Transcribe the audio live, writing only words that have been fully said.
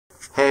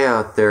Hey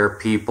out there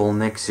people,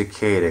 Nick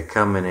Cicada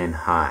coming in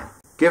hot.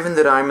 Given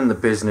that I'm in the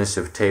business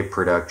of tape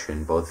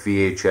production, both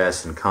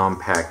VHS and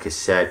compact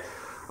cassette,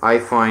 I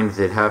find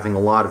that having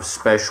a lot of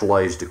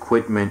specialized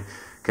equipment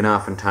can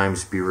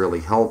oftentimes be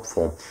really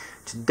helpful.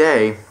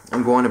 Today,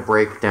 I'm going to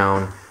break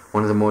down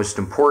one of the most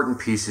important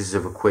pieces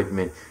of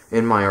equipment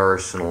in my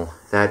arsenal,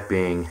 that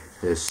being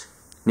this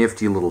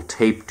nifty little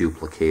tape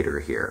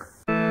duplicator here.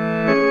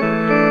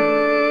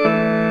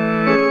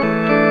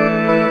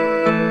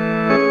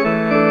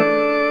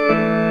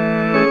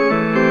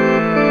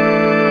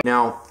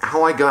 Now,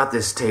 how I got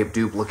this tape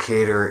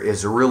duplicator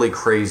is a really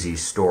crazy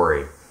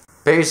story.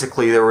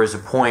 Basically, there was a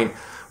point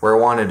where I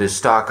wanted to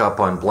stock up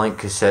on blank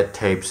cassette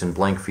tapes and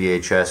blank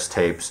VHS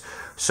tapes,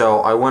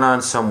 so I went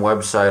on some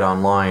website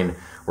online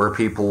where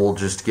people will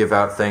just give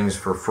out things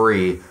for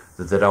free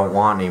that they don't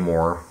want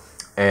anymore.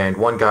 And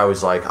one guy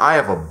was like, I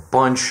have a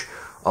bunch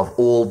of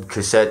old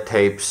cassette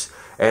tapes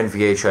and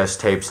VHS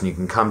tapes and you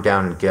can come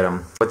down and get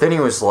them. But then he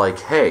was like,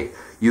 hey,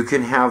 you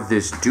can have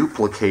this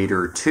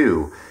duplicator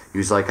too. He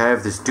was like, I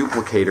have this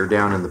duplicator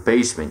down in the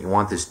basement. You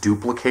want this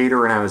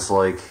duplicator? And I was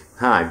like,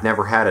 I've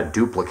never had a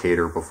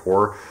duplicator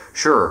before.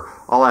 Sure,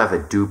 I'll have a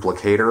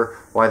duplicator.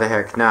 Why the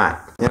heck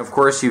not? And of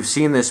course, you've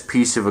seen this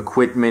piece of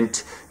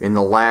equipment in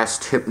the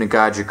last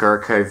Hypnagogic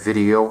Archive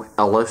video,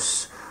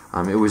 Ellis.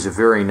 It was a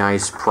very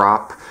nice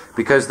prop,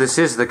 because this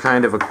is the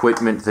kind of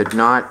equipment that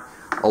not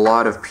a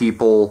lot of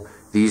people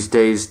these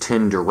days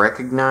tend to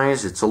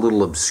recognize. It's a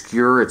little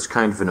obscure. It's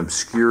kind of an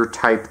obscure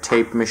type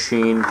tape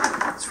machine.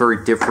 It's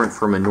very different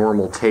from a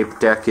normal tape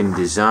deck in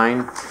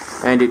design.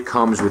 And it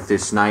comes with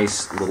this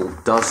nice little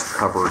dust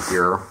cover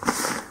here,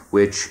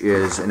 which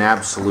is an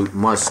absolute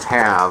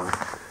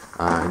must-have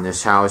in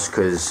this house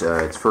because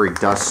it's very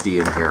dusty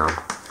in here.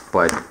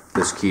 But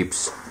this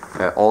keeps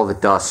all the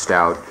dust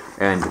out,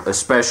 and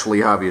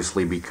especially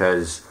obviously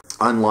because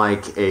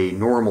unlike a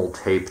normal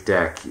tape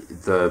deck,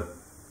 the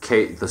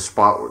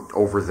spot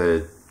over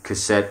the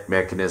cassette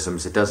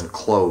mechanisms, it doesn't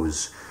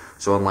close.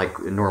 So unlike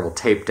a normal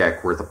tape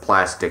deck where the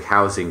plastic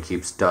housing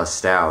keeps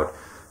dust out,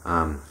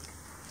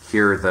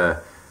 here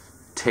the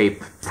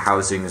tape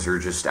housings are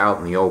just out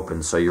in the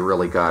open, so you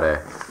really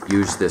gotta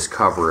use this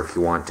cover if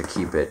you want to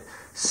keep it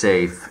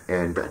safe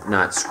and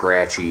not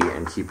scratchy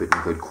and keep it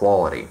in good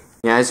quality.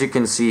 Now, as you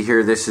can see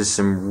here, this is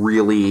some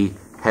really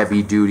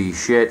heavy-duty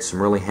shit,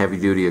 some really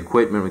heavy-duty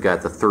equipment. We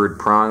got the third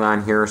prong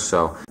on here,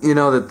 so you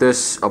know that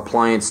this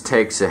appliance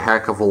takes a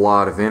heck of a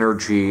lot of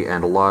energy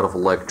and a lot of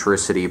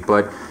electricity,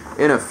 but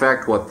in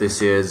effect what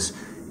this is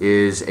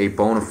a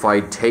bona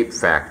fide tape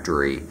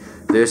factory.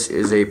 This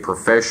is a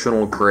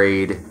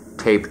professional-grade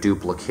tape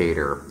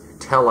duplicator,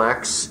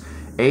 Telex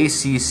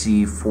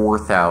ACC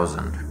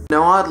 4000.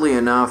 Now, oddly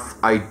enough,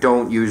 I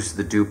don't use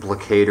the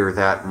duplicator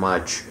that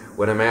much.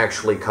 When I'm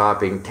actually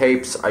copying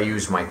tapes, I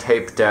use my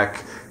tape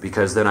deck,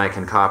 because then I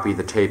can copy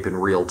the tape in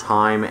real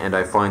time, and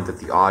I find that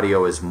the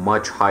audio is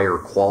much higher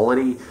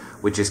quality,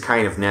 which is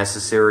kind of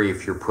necessary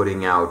if you're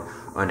putting out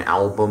an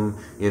album,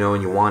 you know,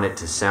 and you want it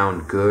to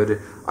sound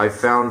good. I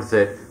found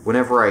that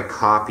whenever I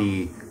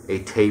copy a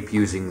tape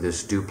using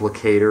this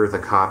duplicator, the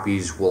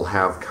copies will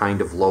have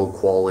kind of low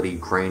quality,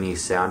 grainy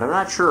sound. I'm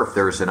not sure if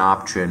there's an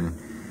option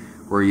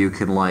where you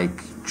can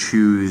like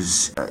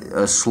choose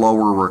a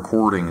slower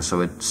recording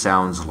so it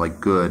sounds like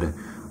good.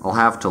 I'll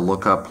have to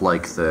look up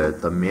like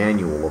the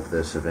manual of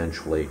this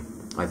eventually,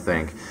 I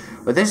think.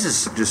 But this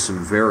is just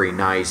some very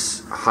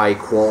nice, high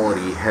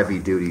quality, heavy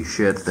duty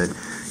shit that,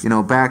 you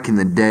know, back in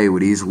the day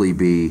would easily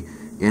be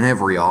in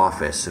every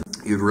office. And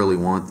you'd really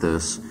want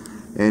this.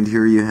 And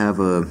here you have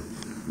a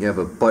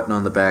button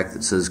on the back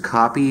that says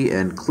copy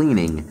and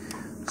cleaning,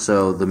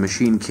 so the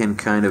machine can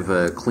kind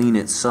of clean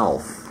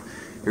itself.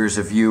 Here's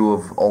a view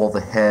of all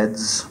the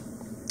heads,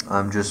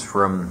 just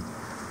from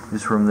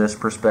this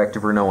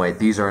perspective. Or no, wait,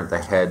 these aren't the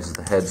heads.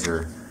 The heads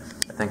are,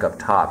 I think, up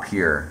top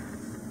here.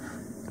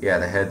 Yeah,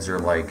 the heads are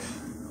like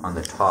on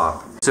the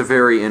top. It's a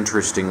very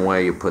interesting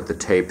way you put the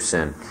tapes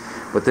in.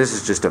 But this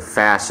is just a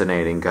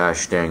fascinating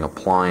gosh dang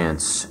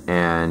appliance,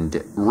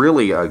 and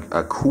really a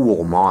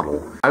cool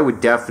model. I would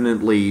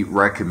definitely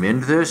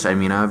recommend this. I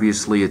mean,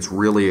 obviously it's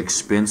really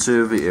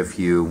expensive if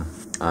you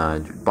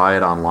buy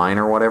it online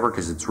or whatever,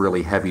 because it's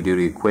really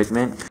heavy-duty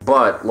equipment.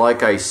 But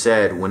like I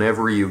said,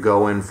 whenever you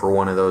go in for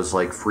one of those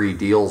like free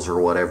deals or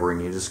whatever,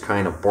 and you just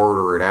kind of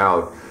barter it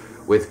out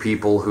with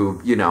people who,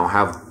 you know,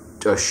 have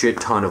a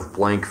shit ton of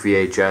blank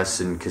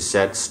VHS and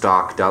cassette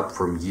stocked up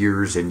from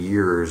years and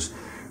years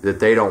that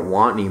they don't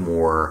want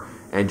anymore,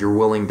 and you're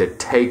willing to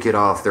take it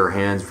off their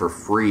hands for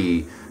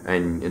free,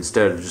 and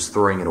instead of just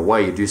throwing it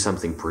away, you do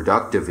something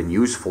productive and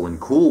useful and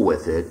cool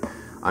with it.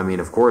 I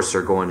mean, of course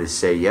they're going to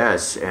say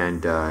yes,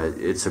 and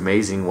it's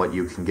amazing what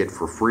you can get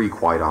for free,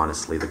 quite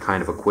honestly, the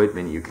kind of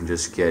equipment you can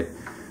just get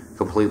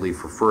completely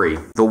for free.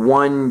 The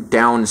one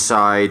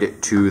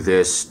downside to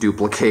this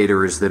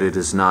duplicator is that it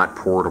is not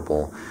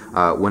portable.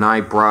 When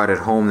I brought it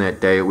home that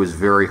day, it was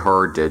very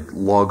hard to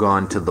log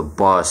on to the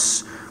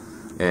bus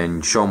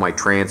and show my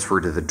transfer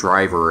to the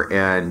driver,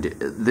 and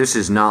this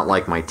is not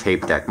like my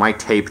tape deck. My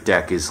tape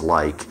deck is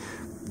like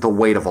the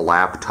weight of a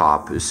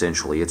laptop,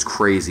 essentially. It's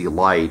crazy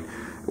light,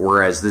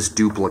 whereas this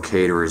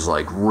duplicator is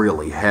like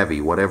really heavy.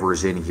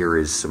 Whatever's in here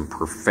is some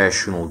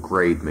professional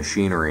grade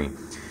machinery,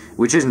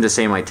 which isn't to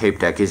say my tape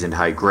deck isn't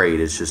high grade.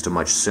 It's just a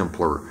much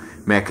simpler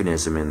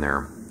mechanism in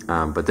there.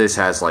 But this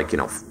has, like,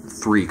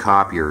 3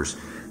 copiers.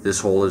 This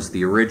hole is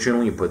the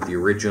original. You put the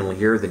original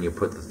here, then you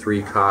put the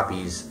 3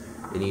 copies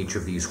in each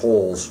of these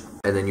holes,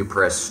 and then you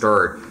press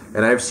start.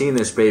 And I've seen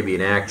this baby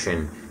in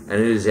action, and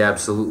it is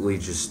absolutely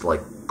just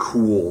like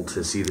cool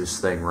to see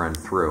this thing run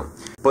through.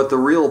 But the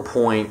real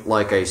point,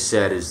 like I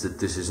said, is that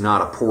this is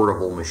not a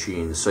portable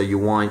machine, so you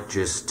want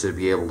just to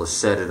be able to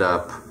set it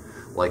up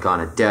like on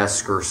a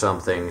desk or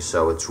something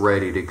so it's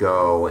ready to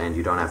go and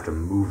you don't have to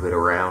move it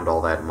around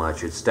all that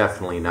much. It's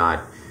definitely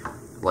not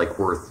like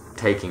worth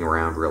taking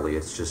around, really.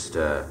 It's just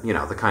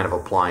the kind of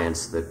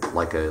appliance that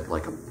like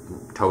a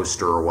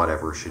toaster or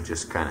whatever should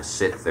just kind of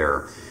sit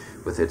there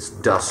with its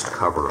dust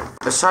cover.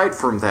 Aside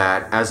from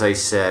that, as I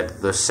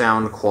said, the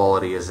sound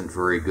quality isn't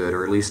very good,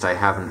 or at least I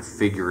haven't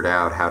figured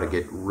out how to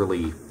get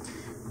really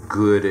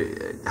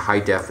good high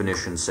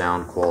definition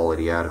sound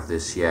quality out of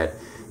this yet.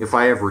 If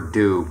I ever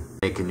do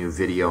make a new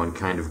video and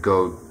kind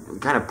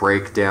of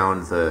break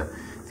down the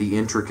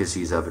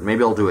intricacies of it,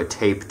 maybe I'll do a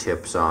tape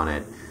tips on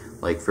it,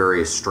 like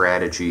various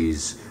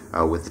strategies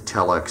with the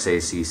Telex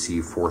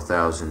ACC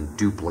 4000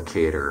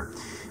 duplicator.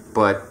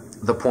 But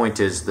the point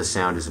is, the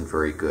sound isn't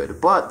very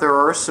good. But there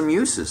are some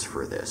uses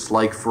for this.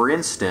 Like, for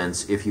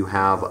instance, if you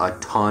have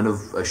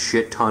a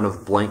shit ton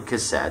of blank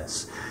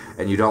cassettes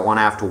and you don't want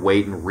to have to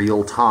wait in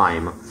real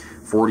time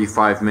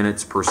 45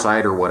 minutes per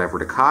side or whatever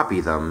to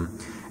copy them,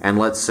 and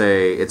let's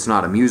say it's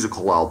not a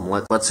musical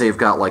album, let's say you've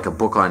got like a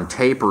book on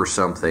tape or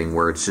something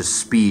where it's just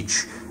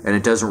speech, and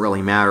it doesn't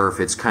really matter if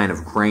it's kind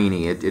of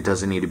grainy, it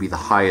doesn't need to be the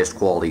highest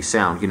quality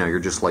sound, you're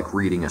just like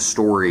reading a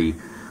story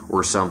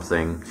or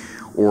something.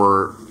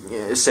 Or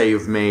say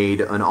you've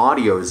made an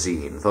audio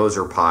zine. Those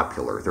are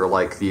popular. They're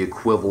like the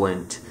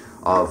equivalent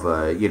of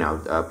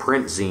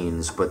print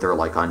zines, but they're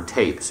like on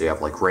tape. So you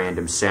have like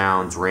random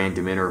sounds,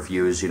 random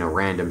interviews,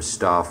 random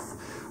stuff.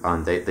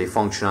 They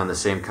function on the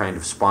same kind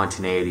of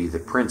spontaneity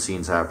that print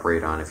zines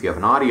operate on. If you have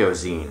an audio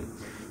zine,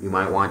 you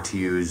might want to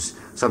use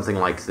something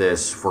like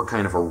this for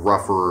kind of a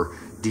rougher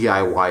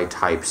DIY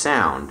type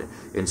sound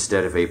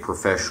instead of a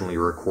professionally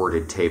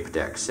recorded tape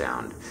deck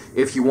sound.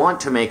 If you want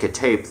to make a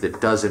tape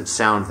that doesn't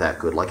sound that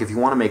good, like if you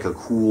want to make a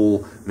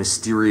cool,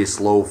 mysterious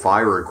lo-fi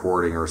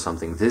recording or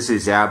something, this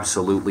is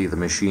absolutely the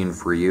machine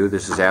for you.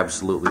 This is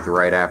absolutely the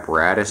right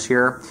apparatus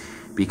here,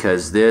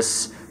 because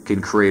this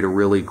can create a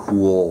really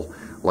cool,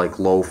 like,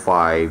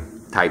 lo-fi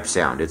type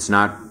sound. It's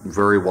not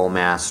very well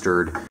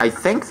mastered. I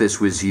think this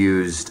was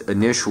used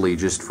initially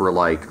just for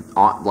like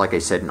I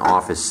said, an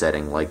office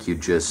setting. Like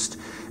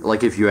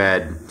if you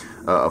had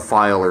a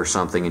file or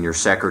something and your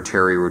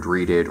secretary would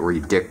read it, or you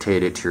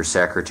dictate it to your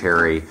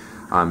secretary,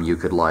 you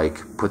could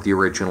like put the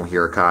original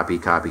here,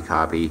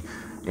 copy,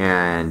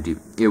 and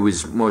it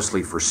was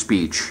mostly for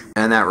speech.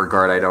 In that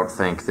regard, I don't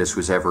think this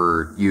was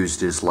ever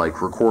used as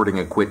like recording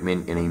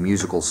equipment in a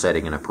musical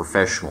setting, in a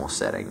professional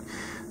setting.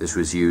 This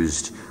was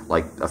used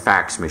like a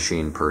fax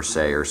machine per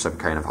se, or some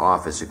kind of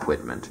office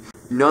equipment.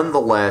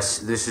 Nonetheless,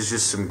 this is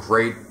just some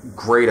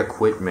great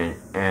equipment,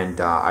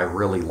 and I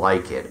really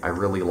like it. I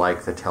really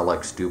like the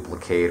Telex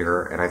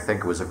duplicator, and I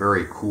think it was a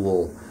very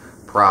cool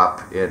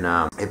prop in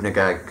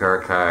Hypnagogic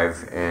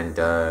Archive, and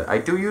I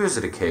do use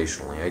it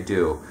occasionally. I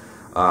do.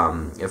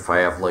 If I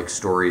have like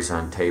stories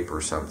on tape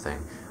or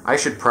something. I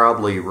should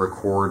probably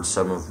record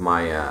some of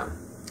my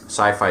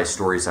sci-fi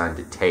stories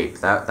onto tape.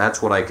 That's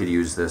what I could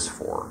use this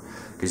for.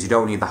 Because you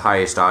don't need the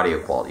highest audio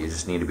quality, you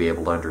just need to be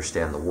able to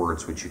understand the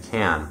words, which you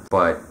can.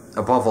 But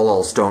above all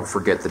else, don't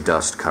forget the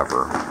dust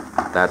cover.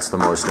 That's the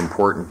most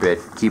important bit.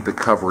 Keep it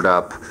covered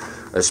up,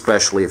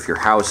 especially if your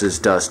house is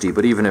dusty.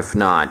 But even if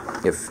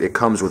not, if it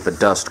comes with a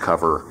dust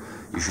cover,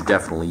 you should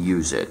definitely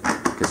use it,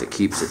 because it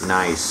keeps it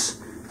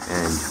nice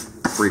and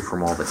free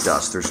from all the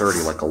dust. There's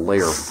already like a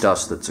layer of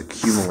dust that's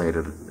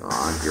accumulated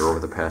on here over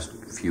the past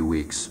few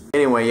weeks.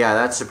 Anyway, yeah,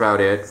 that's about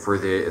it for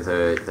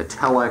the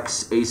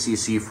Telex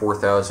ACC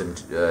 4000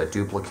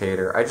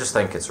 duplicator. I just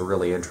think it's a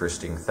really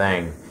interesting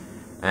thing,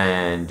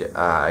 and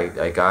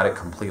I got it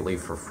completely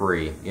for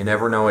free. You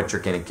never know what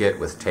you're gonna get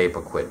with tape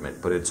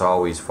equipment, but it's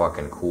always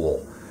fucking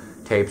cool.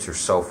 Tapes are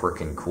so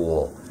freaking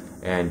cool.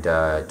 And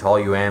to all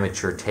you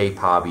amateur tape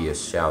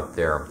hobbyists out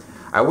there,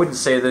 I wouldn't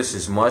say this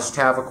is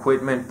must-have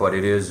equipment, but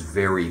it is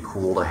very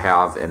cool to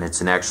have, and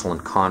it's an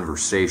excellent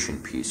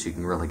conversation piece. You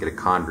can really get a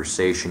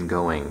conversation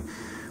going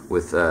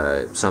with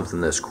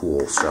something this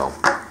cool. So,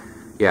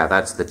 yeah,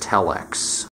 that's the Telex.